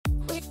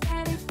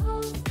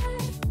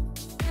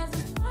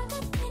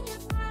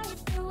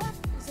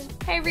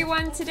Hey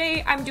everyone,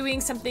 today I'm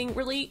doing something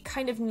really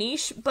kind of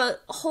niche,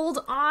 but hold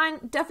on,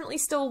 definitely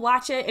still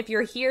watch it if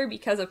you're here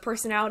because of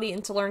personality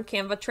and to learn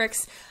Canva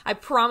tricks. I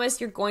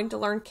promise you're going to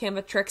learn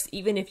Canva tricks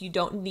even if you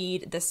don't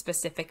need this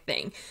specific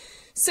thing.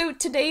 So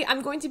today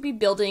I'm going to be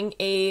building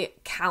a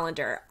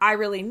calendar. I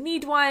really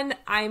need one.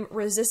 I'm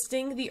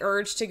resisting the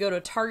urge to go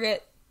to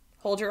Target.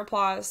 Hold your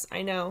applause.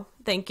 I know.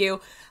 Thank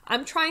you.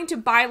 I'm trying to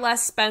buy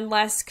less, spend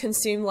less,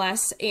 consume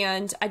less,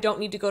 and I don't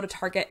need to go to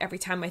Target every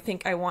time I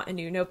think I want a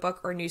new notebook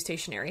or new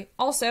stationery.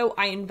 Also,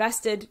 I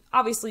invested,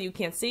 obviously you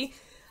can't see,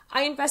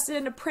 I invested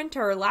in a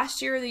printer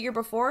last year or the year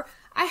before.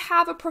 I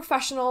have a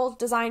professional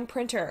design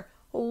printer.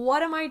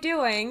 What am I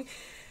doing?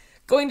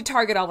 Going to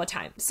Target all the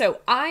time.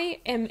 So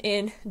I am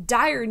in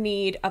dire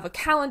need of a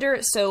calendar,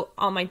 so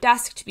on my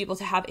desk to be able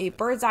to have a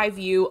bird's eye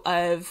view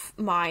of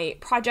my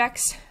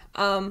projects.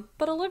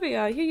 But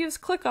Olivia, you use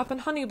ClickUp and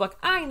HoneyBook.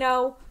 I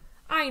know.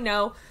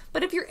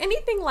 But if you're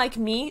anything like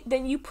me,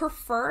 then you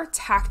prefer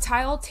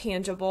tactile,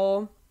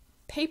 tangible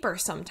paper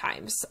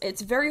sometimes.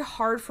 It's very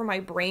hard for my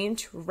brain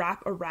to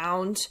wrap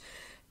around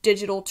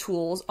digital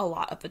tools a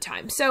lot of the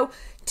time. So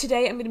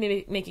today I'm going to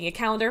be making a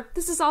calendar.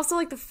 This is also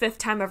like the 5th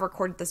time I've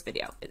recorded this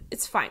video.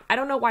 It's fine. I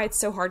don't know why it's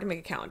so hard to make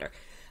a calendar.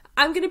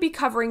 I'm going to be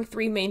covering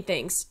 3 main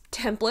things: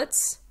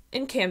 templates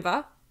in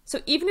Canva. So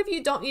even if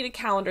you don't need a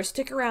calendar,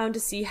 stick around to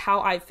see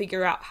how I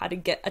figure out how to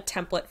get a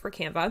template for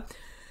Canva.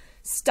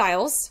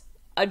 Styles,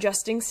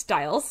 adjusting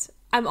styles.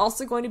 I'm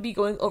also going to be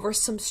going over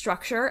some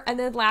structure. And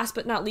then last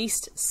but not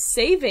least,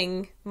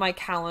 saving my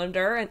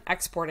calendar and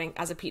exporting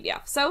as a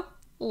PDF. So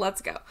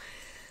let's go.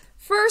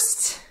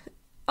 First,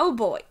 oh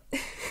boy.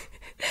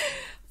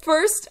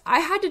 First, I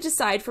had to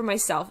decide for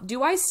myself,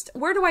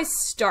 where do I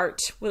start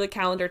with a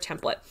calendar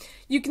template?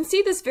 You can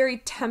see this very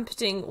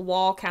tempting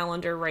wall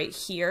calendar right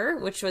here,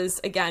 which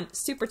was, again,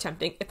 super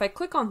tempting. If I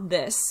click on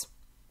this,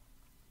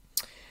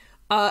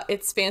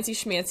 it's fancy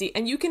schmancy,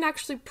 and you can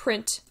actually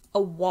print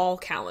a wall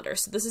calendar.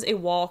 So this is a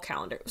wall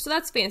calendar. So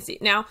that's fancy.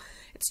 Now,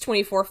 it's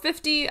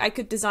 $24.50. I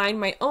could design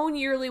my own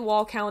yearly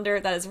wall calendar.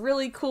 That is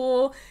really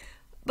cool.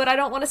 But I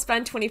don't want to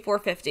spend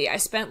 $24.50. I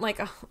spent like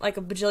a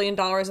bajillion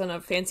dollars on a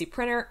fancy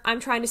printer. I'm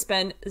trying to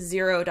spend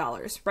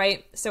 $0,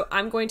 right? So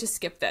I'm going to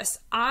skip this.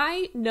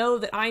 I know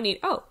that I need,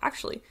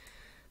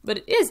 but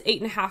it is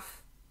 8.5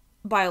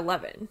 by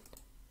 11.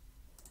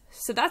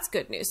 So that's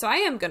good news. So I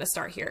am going to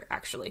start here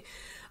actually.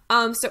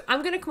 So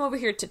I'm going to come over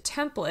here to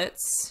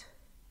templates,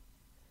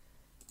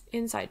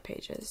 inside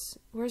pages.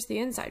 Where's the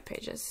inside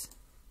pages?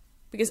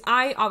 Because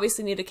I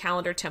obviously need a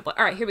calendar template.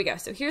 All right, here we go.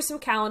 So here's some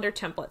calendar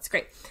templates.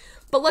 Great.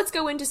 But let's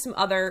go into some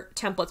other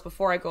templates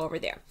before I go over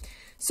there.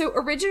 So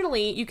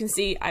originally, you can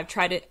see I've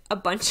tried it a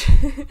bunch.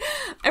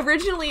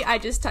 Originally, I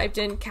just typed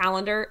in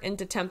calendar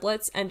into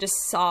templates and just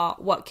saw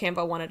what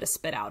Canva wanted to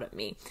spit out at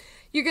me.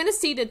 You're going to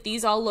see that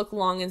these all look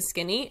long and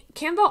skinny.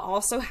 Canva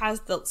also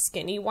has the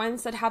skinny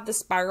ones that have the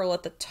spiral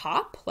at the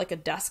top, like a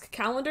desk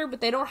calendar,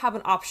 but they don't have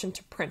an option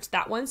to print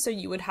that one, so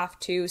you would have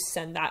to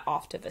send that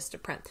off to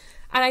Vistaprint.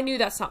 And I knew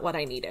that's not what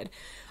I needed.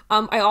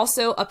 I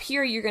also, up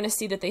here, you're going to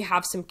see that they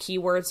have some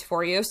keywords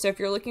for you. So if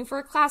you're looking for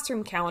a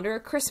classroom calendar,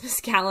 a Christmas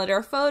calendar,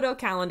 a photo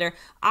calendar,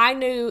 I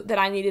knew that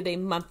I needed a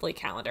monthly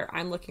calendar.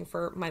 I'm looking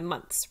for my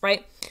months,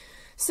 right?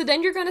 So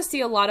then you're going to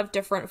see a lot of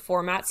different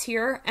formats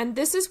here. And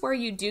this is where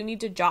you do need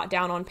to jot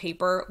down on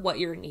paper what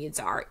your needs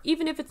are,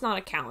 even if it's not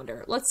a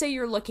calendar. Let's say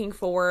you're looking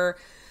for,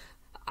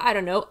 I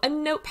don't know, a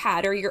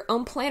notepad or your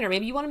own planner.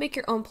 Maybe you want to make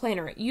your own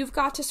planner. You've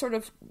got to sort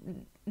of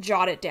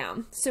jot it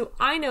down. So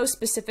I know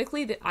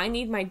specifically that I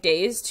need my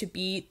days to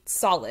be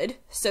solid.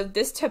 So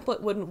this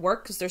template wouldn't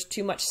work because there's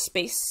too much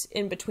space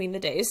in between the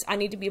days. I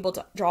need to be able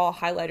to draw a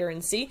highlighter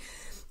and see.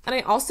 And I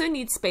also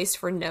need space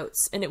for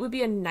notes, and it would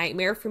be a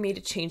nightmare for me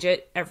to change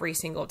it every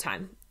single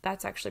time.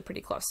 That's actually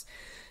pretty close.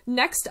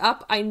 Next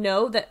up, I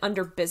know that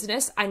under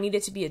business, I need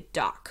it to be a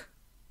doc,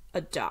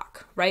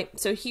 right?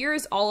 So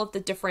here's all of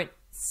the different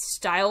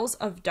styles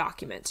of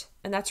document,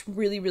 and that's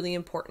really, really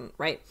important,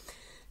 right?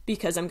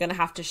 Because I'm going to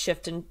have to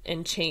shift and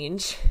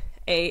change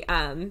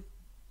the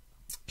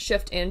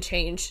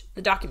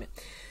document.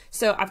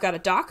 So I've got a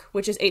doc,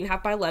 which is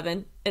 8.5 by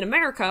 11. In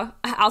America,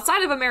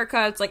 outside of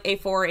America, it's like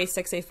A4,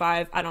 A6,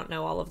 A5. I don't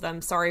know all of them.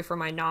 Sorry for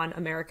my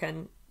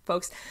non-American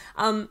folks.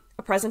 A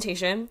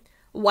presentation,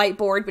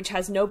 whiteboard, which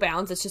has no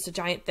bounds. It's just a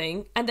giant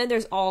thing. And then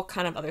there's all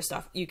kind of other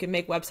stuff. You can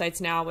make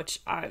websites now, which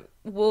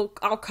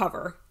I'll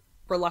cover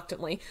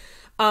reluctantly.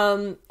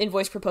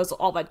 Invoice proposal,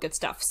 all that good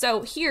stuff.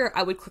 So here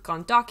I would click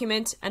on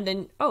document and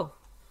then, oh,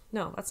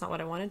 no, that's not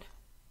what I wanted.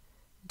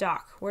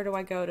 Doc, where do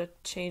I go to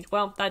change?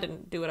 Well, that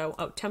didn't do it.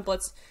 Oh,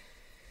 templates,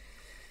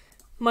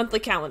 monthly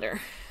calendar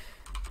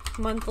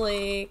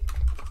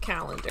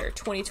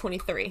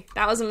 2023.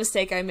 That was a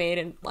mistake I made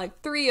in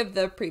like 3 of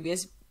the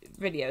previous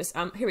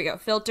videos. Here we go.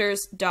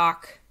 Filters,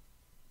 doc,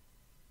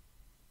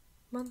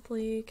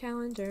 monthly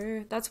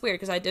calendar. That's weird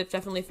because I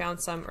definitely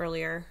found some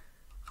earlier.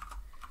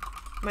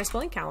 Am I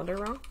spelling calendar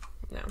wrong?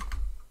 No.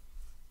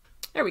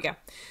 There we go.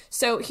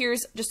 So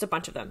here's just a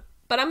bunch of them.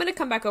 But I'm going to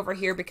come back over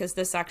here because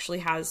this actually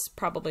has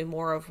probably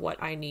more of what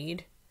I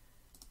need.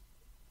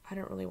 I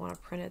don't really want to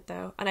print it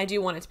though. And I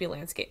do want it to be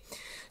landscape.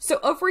 So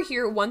over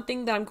here, one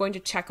thing that I'm going to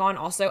check on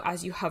also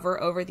as you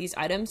hover over these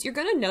items, you're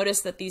going to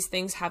notice that these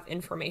things have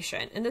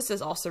information. And this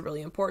is also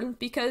really important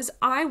because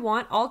I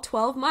want all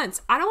 12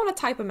 months. I don't want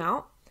to type them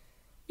out.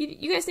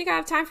 You guys think I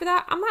have time for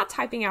that? I'm not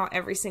typing out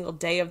every single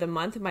day of the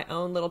month in my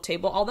own little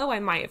table, although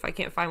I might if I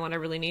can't find one I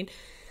really need.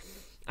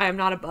 I am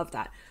not above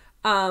that.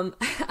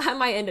 I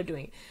might end up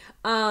doing it.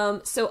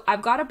 So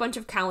I've got a bunch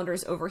of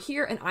calendars over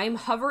here and I'm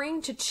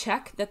hovering to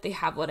check that they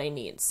have what I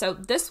need. So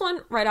this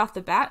one right off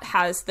the bat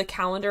has the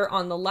calendar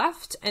on the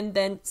left and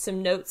then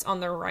some notes on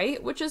the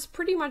right, which is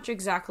pretty much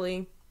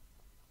exactly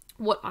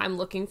what I'm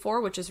looking for,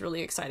 which is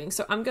really exciting.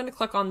 So I'm going to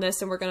click on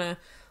this and we're going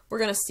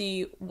to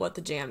see what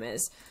the jam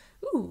is.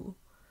 Ooh.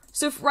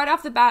 So right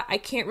off the bat, I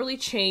can't really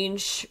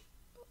change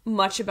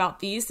much about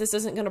these. This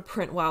isn't going to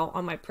print well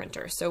on my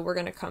printer. So we're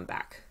going to come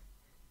back.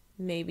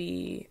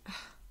 Maybe,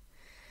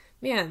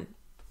 man,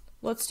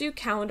 let's do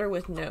calendar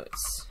with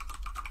notes.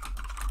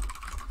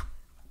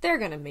 They're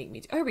going to make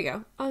me, oh, here we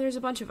go. Oh, there's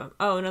a bunch of them.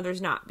 Oh, no,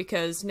 there's not,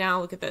 because now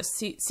look at this.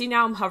 See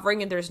now I'm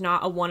hovering and there's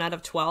not a 1 out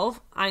of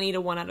 12. I need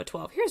a 1 out of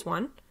 12. Here's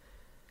one.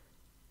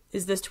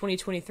 Is this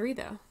 2023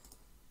 though?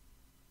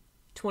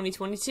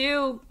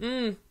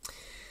 2022.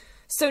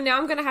 So now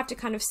I'm going to have to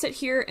kind of sit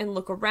here and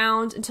look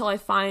around until I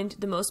find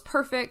the most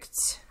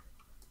perfect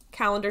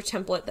calendar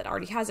template that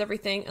already has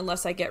everything,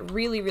 unless I get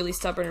really, really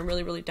stubborn and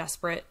really, really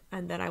desperate,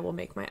 and then I will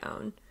make my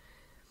own.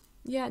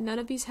 Yeah, none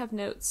of these have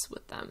notes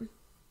with them.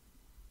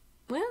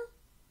 Well,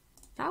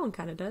 that one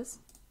kind of does.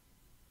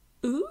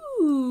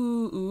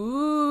 Ooh,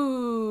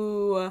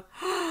 ooh.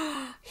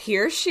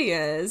 Here she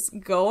is.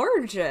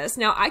 Gorgeous.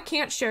 Now, I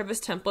can't share this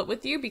template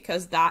with you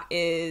because that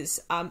is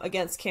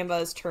against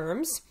Canva's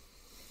terms.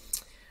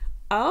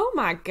 Oh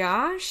my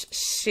gosh,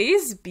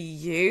 she's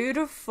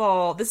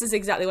beautiful. This is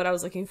exactly what I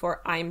was looking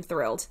for. I'm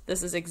thrilled.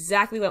 This is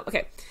exactly what,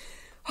 okay.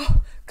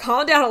 Oh,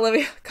 calm down,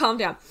 Olivia, calm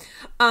down.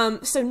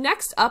 So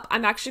next up,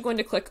 I'm actually going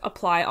to click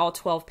apply all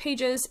 12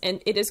 pages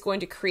and it is going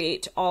to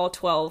create all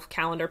 12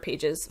 calendar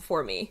pages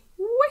for me.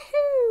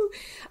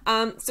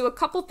 Woohoo! So a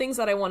couple things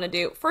that I want to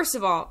do. First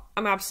of all,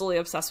 I'm absolutely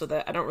obsessed with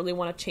it. I don't really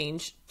want to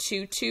change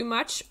too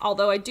much,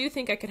 although I do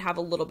think I could have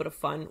a little bit of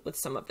fun with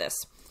some of this.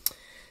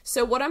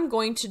 So what I'm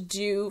going to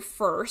do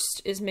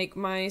first is make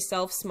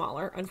myself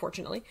smaller,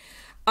 unfortunately.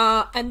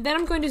 And then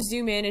I'm going to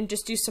zoom in and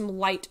just do some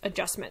light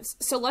adjustments.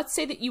 So let's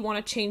say that you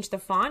want to change the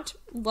font.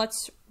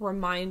 Let's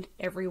remind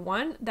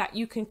everyone that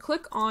you can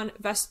click on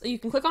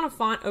a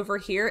font over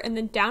here, and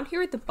then down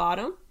here at the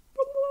bottom,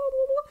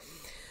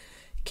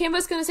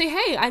 Canva's going to say,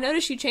 hey, I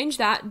noticed you changed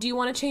that. Do you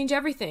want to change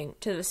everything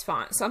to this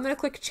font? So I'm going to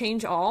click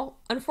change all.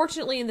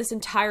 Unfortunately, in this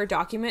entire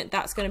document,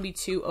 that's going to be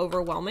too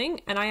overwhelming.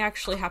 And I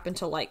actually happen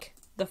to like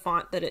the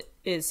font that it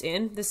is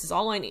in. This is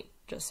all I need.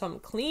 Just something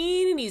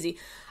clean and easy.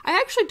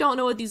 I actually don't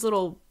know what these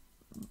little,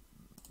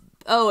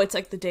 oh, it's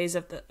like the days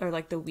of the, or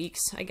like the weeks,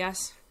 I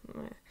guess.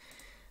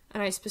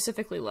 And I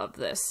specifically love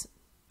this.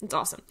 It's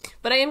awesome.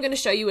 But I am going to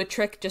show you a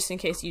trick just in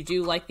case you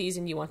do like these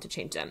and you want to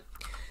change them.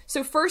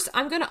 So first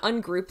I'm going to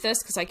ungroup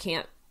this because I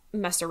can't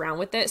mess around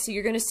with it. So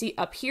you're going to see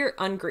up here,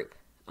 ungroup,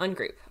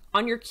 ungroup.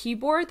 On your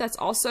keyboard, that's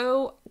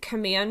also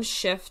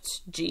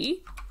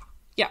Command-Shift-G.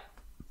 Yeah.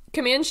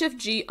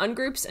 Command-Shift-G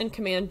ungroups and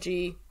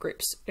Command-G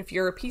groups. If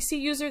you're a PC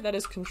user, that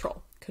is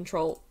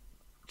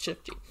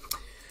Control-Shift-G.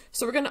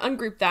 So we're going to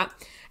ungroup that.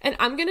 And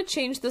I'm going to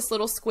change this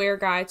little square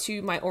guy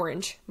to my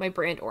orange, my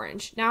brand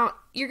orange. Now,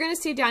 you're going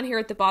to see down here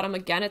at the bottom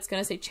again, it's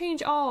going to say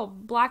change all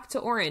black to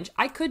orange.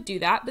 I could do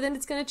that, but then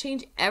it's going to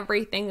change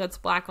everything that's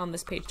black on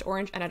this page to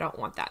orange, and I don't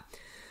want that.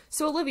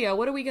 So Olivia,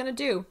 what are we going to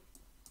do?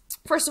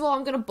 First of all,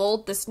 I'm going to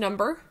bold this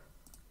number,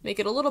 make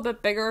it a little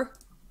bit bigger.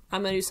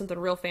 I'm going to do something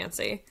real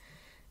fancy.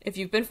 If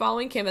you've been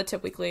following Canva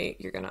Tip Weekly,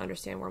 you're going to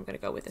understand where I'm going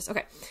to go with this.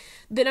 Okay.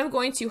 Then I'm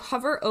going to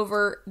hover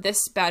over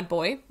this bad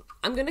boy.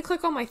 I'm going to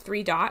click on my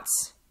 3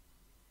 dots.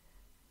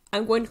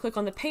 I'm going to click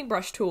on the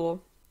paintbrush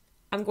tool.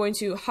 I'm going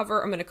to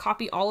hover. I'm going to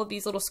copy all of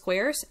these little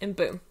squares and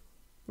boom.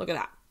 Look at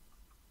that.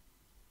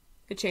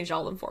 It changed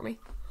all of them for me.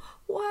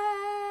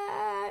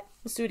 What?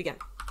 Let's do it again.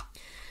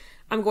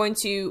 I'm going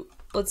to,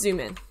 let's zoom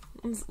in.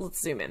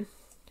 Let's zoom in.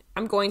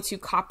 I'm going to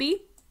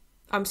copy.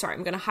 I'm sorry.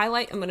 I'm going to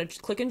highlight. I'm going to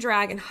click and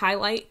drag and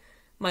highlight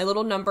my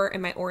little number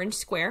and my orange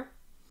square.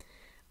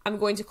 I'm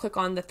going to click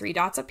on the 3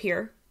 dots up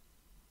here.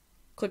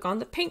 Click on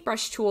the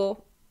paintbrush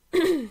tool.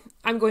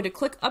 I'm going to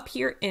click up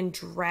here and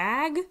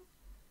drag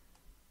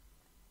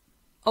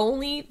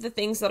only the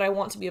things that I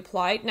want to be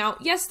applied. Now,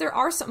 yes, there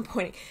are some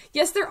pointing.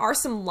 Yes, there are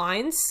some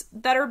lines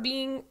that are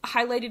being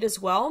highlighted as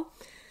well,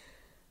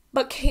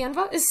 but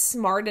Canva is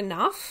smart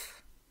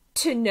enough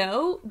to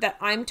know that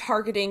I'm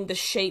targeting the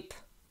shape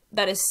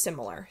that is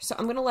similar. So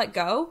I'm going to let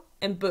go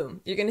and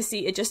boom, you're going to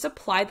see it just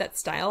applied that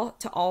style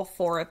to all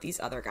 4 of these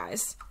other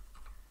guys.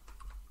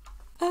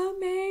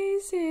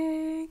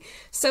 Amazing.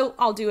 So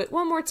I'll do it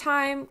one more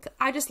time.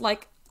 I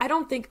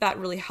don't think that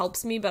really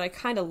helps me, but I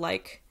kind of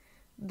like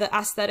the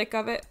aesthetic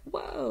of it.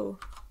 Whoa.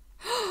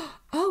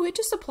 Oh, it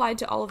just applied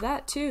to all of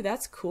that too.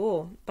 That's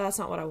cool, but that's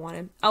not what I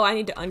wanted. Oh, I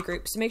need to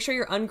ungroup. So make sure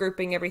you're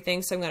ungrouping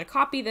everything. So I'm going to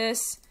copy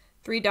this.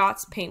 3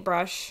 dots,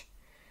 paintbrush,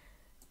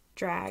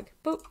 drag,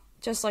 boop,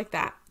 just like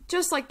that.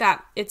 Just like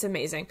that. It's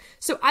amazing.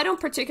 So I don't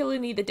particularly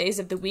need the days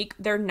of the week.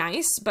 They're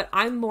nice, but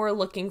I'm more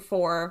looking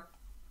for,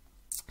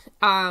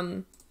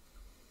 I'm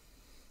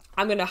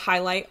going to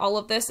highlight all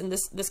of this, and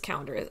this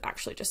calendar is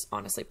actually just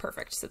honestly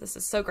perfect. So this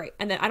is so great.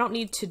 And then I don't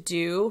need to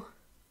do,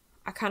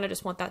 I kind of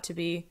just want that to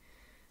be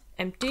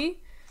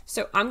empty.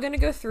 So I'm going to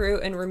go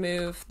through and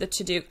remove the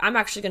to-do. I'm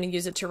actually going to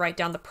use it to write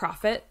down the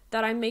profit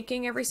that I'm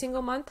making every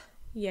single month.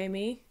 Yay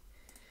me.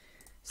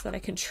 So that I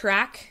can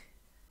track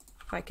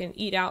if I can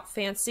eat out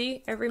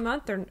fancy every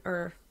month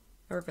or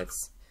if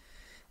it's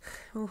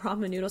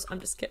ramen noodles. I'm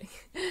just kidding.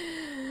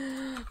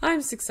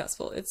 I'm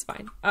successful. It's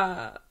fine.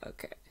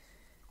 Okay.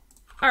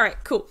 All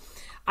right, cool.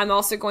 I'm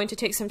also going to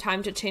take some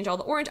time to change all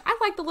the orange. I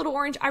like the little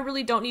orange. I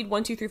really don't need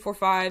 1, 2, 3, 4,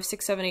 5,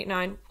 6, 7, 8,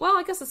 9. Well,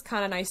 I guess it's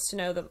kind of nice to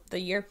know the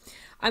year.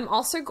 I'm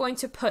also going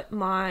to put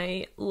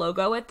my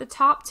logo at the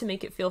top to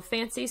make it feel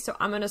fancy. So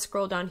I'm going to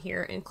scroll down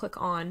here and click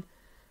on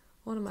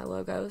one of my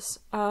logos,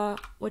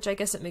 which I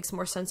guess it makes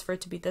more sense for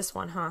it to be this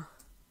one, huh?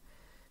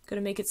 Gonna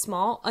make it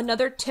small.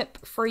 Another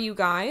tip for you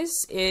guys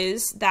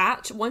is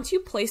that once you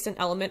place an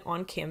element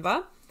on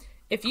Canva,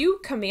 if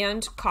you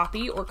Command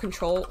C or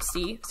Control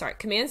C,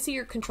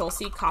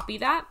 copy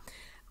that,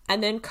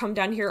 and then come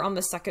down here on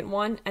the second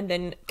one and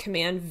then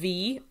Command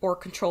V or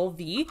Control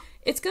V,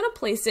 it's gonna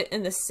place it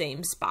in the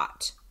same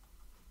spot.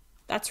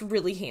 That's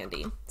really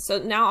handy. So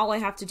now all I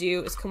have to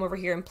do is come over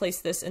here and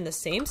place this in the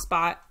same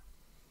spot.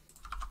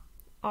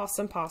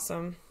 Awesome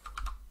possum.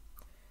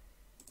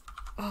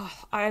 Oh,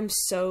 I am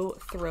so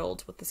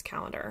thrilled with this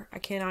calendar. I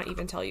cannot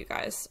even tell you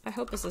guys. I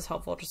hope this is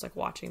helpful, just like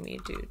watching me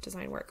do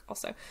design work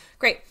also.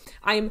 Great.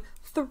 I'm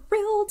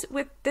thrilled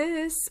with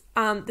this.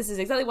 This is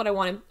exactly what I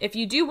wanted. If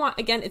you do want,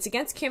 again, it's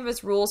against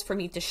Canva's rules for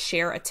me to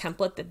share a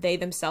template that they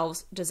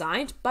themselves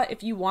designed. But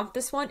if you want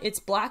this one, it's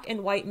black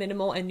and white,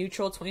 minimal and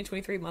neutral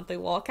 2023 monthly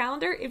wall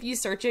calendar. If you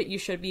search it, you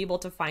should be able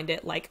to find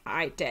it like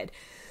I did.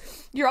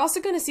 You're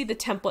also going to see the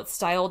template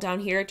style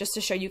down here just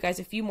to show you guys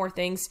a few more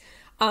things.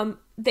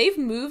 They've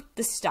moved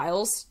the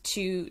styles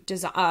to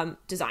design.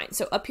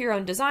 So up here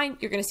on design,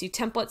 you're going to see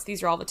templates.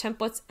 These are all the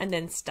templates, and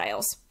then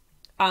styles.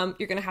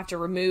 You're going to have to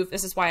remove,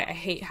 this is why I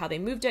hate how they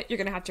moved it. You're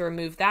going to have to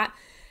remove that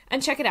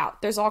and check it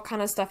out. There's all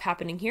kind of stuff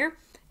happening here.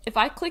 If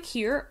I click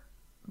here,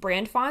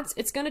 brand fonts,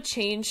 it's going to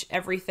change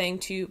everything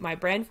to my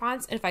brand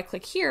fonts. And if I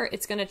click here,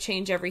 it's going to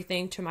change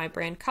everything to my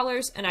brand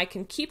colors, and I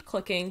can keep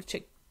clicking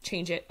to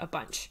change it a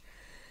bunch.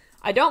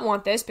 I don't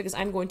want this because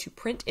I'm going to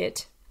print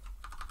it.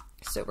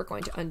 So we're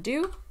going to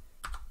undo.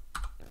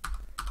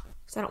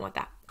 So I don't want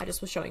that. I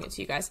just was showing it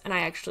to you guys, and I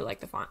actually like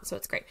the font, so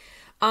it's great.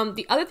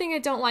 The other thing I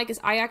don't like is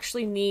I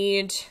actually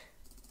need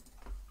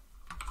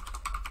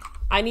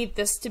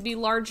this to be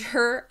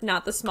larger,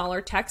 not the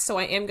smaller text. So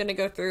I am going to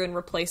go through and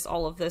replace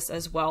all of this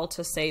as well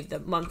to say the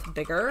month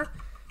bigger,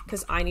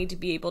 because I need to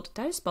be able to,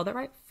 did I spell that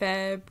right?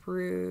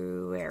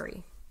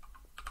 February.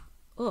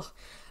 Ugh.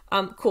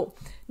 Cool.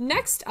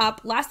 Next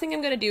up, last thing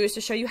I'm going to do is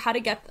to show you how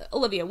to get,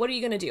 Olivia, what are you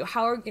going to do?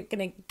 How are you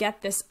going to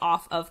get this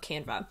off of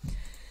Canva?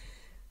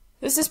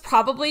 This is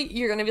probably,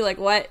 you're going to be like,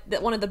 what?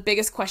 That one of the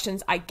biggest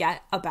questions I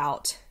get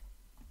about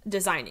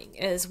designing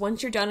is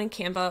once you're done in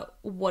Canva,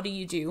 what do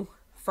you do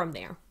from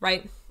there,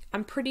 right?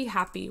 I'm pretty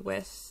happy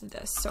with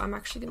this. So I'm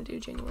actually going to do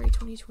January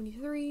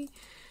 2023.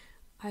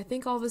 I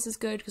think all this is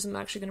good because I'm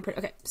actually going to print.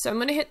 Okay, so I'm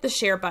going to hit the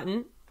share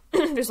button.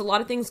 There's a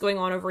lot of things going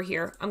on over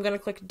here. I'm going to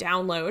click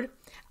download,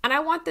 and I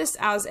want this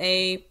as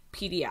a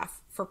PDF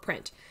for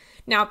print.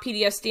 Now,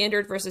 PDF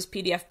standard versus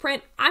PDF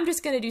print, I'm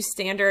just going to do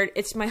standard.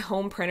 It's my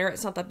home printer.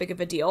 It's not that big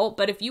of a deal.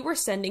 But if you were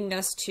sending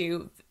this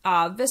to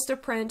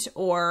Vistaprint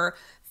or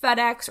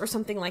FedEx or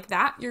something like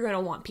that, you're going to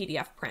want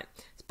PDF print.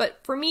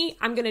 But for me,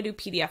 I'm going to do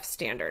PDF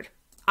standard.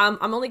 I'm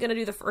only going to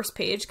do the first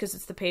page because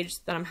it's the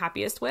page that I'm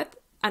happiest with,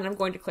 and I'm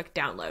going to click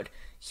download.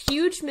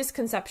 Huge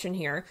misconception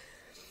here.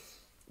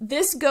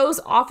 This goes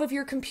off of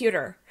your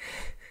computer.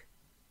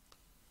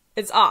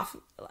 It's off.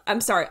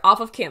 I'm sorry, off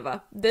of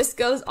Canva. This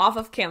goes off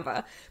of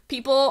Canva.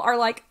 People are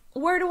like,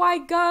 where do I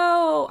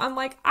go? I'm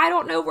like, I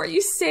don't know where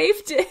you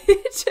saved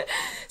it.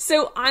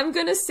 So I'm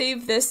going to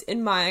save this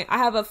in I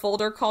have a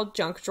folder called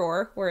junk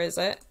drawer. Where is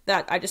it?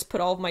 That I just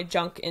put all of my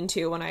junk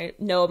into when I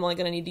know I'm only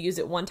going to need to use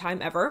it one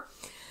time ever.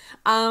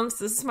 So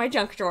this is my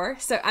junk drawer.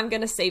 So I'm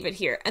going to save it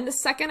here. And the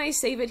second I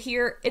save it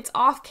here, it's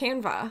off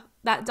Canva,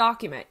 that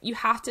document. You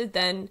have to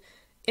then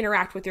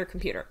interact with your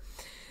computer.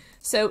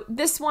 So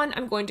this one,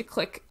 I'm going to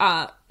click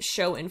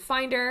show in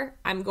Finder.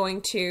 I'm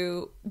going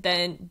to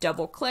then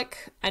double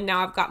click, and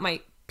now I've got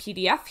my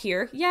PDF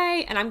here.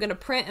 Yay! And I'm going to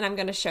print, and I'm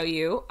going to show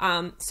you.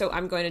 So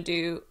I'm going to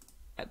do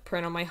a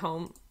print on my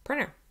home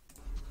printer.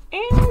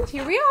 And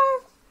here we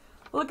are.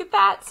 Look at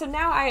that. So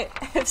now I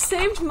have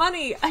saved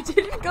money. I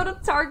didn't go to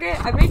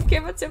Target. I made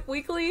Canva Tip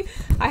Weekly.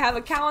 I have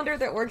a calendar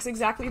that works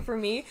exactly for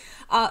me.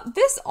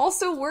 This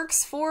also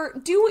works for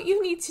do what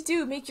you need to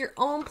do. Make your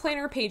own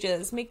planner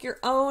pages. Make your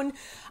own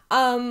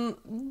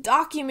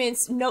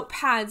documents,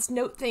 notepads,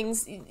 note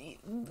things,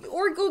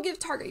 or go give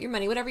Target your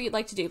money, whatever you'd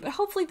like to do. But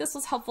hopefully this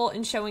was helpful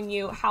in showing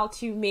you how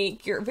to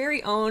make your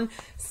very own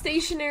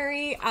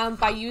stationery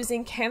by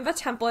using Canva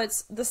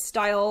templates, the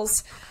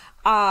styles,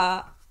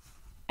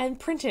 and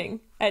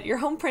printing at your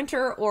home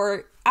printer,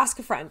 or ask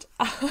a friend.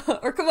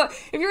 Or come on,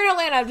 if you're in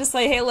Atlanta, just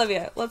say, hey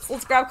Olivia,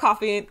 let's grab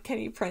coffee and can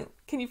you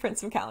print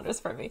some calendars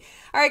for me?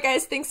 All right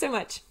guys, thanks so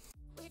much.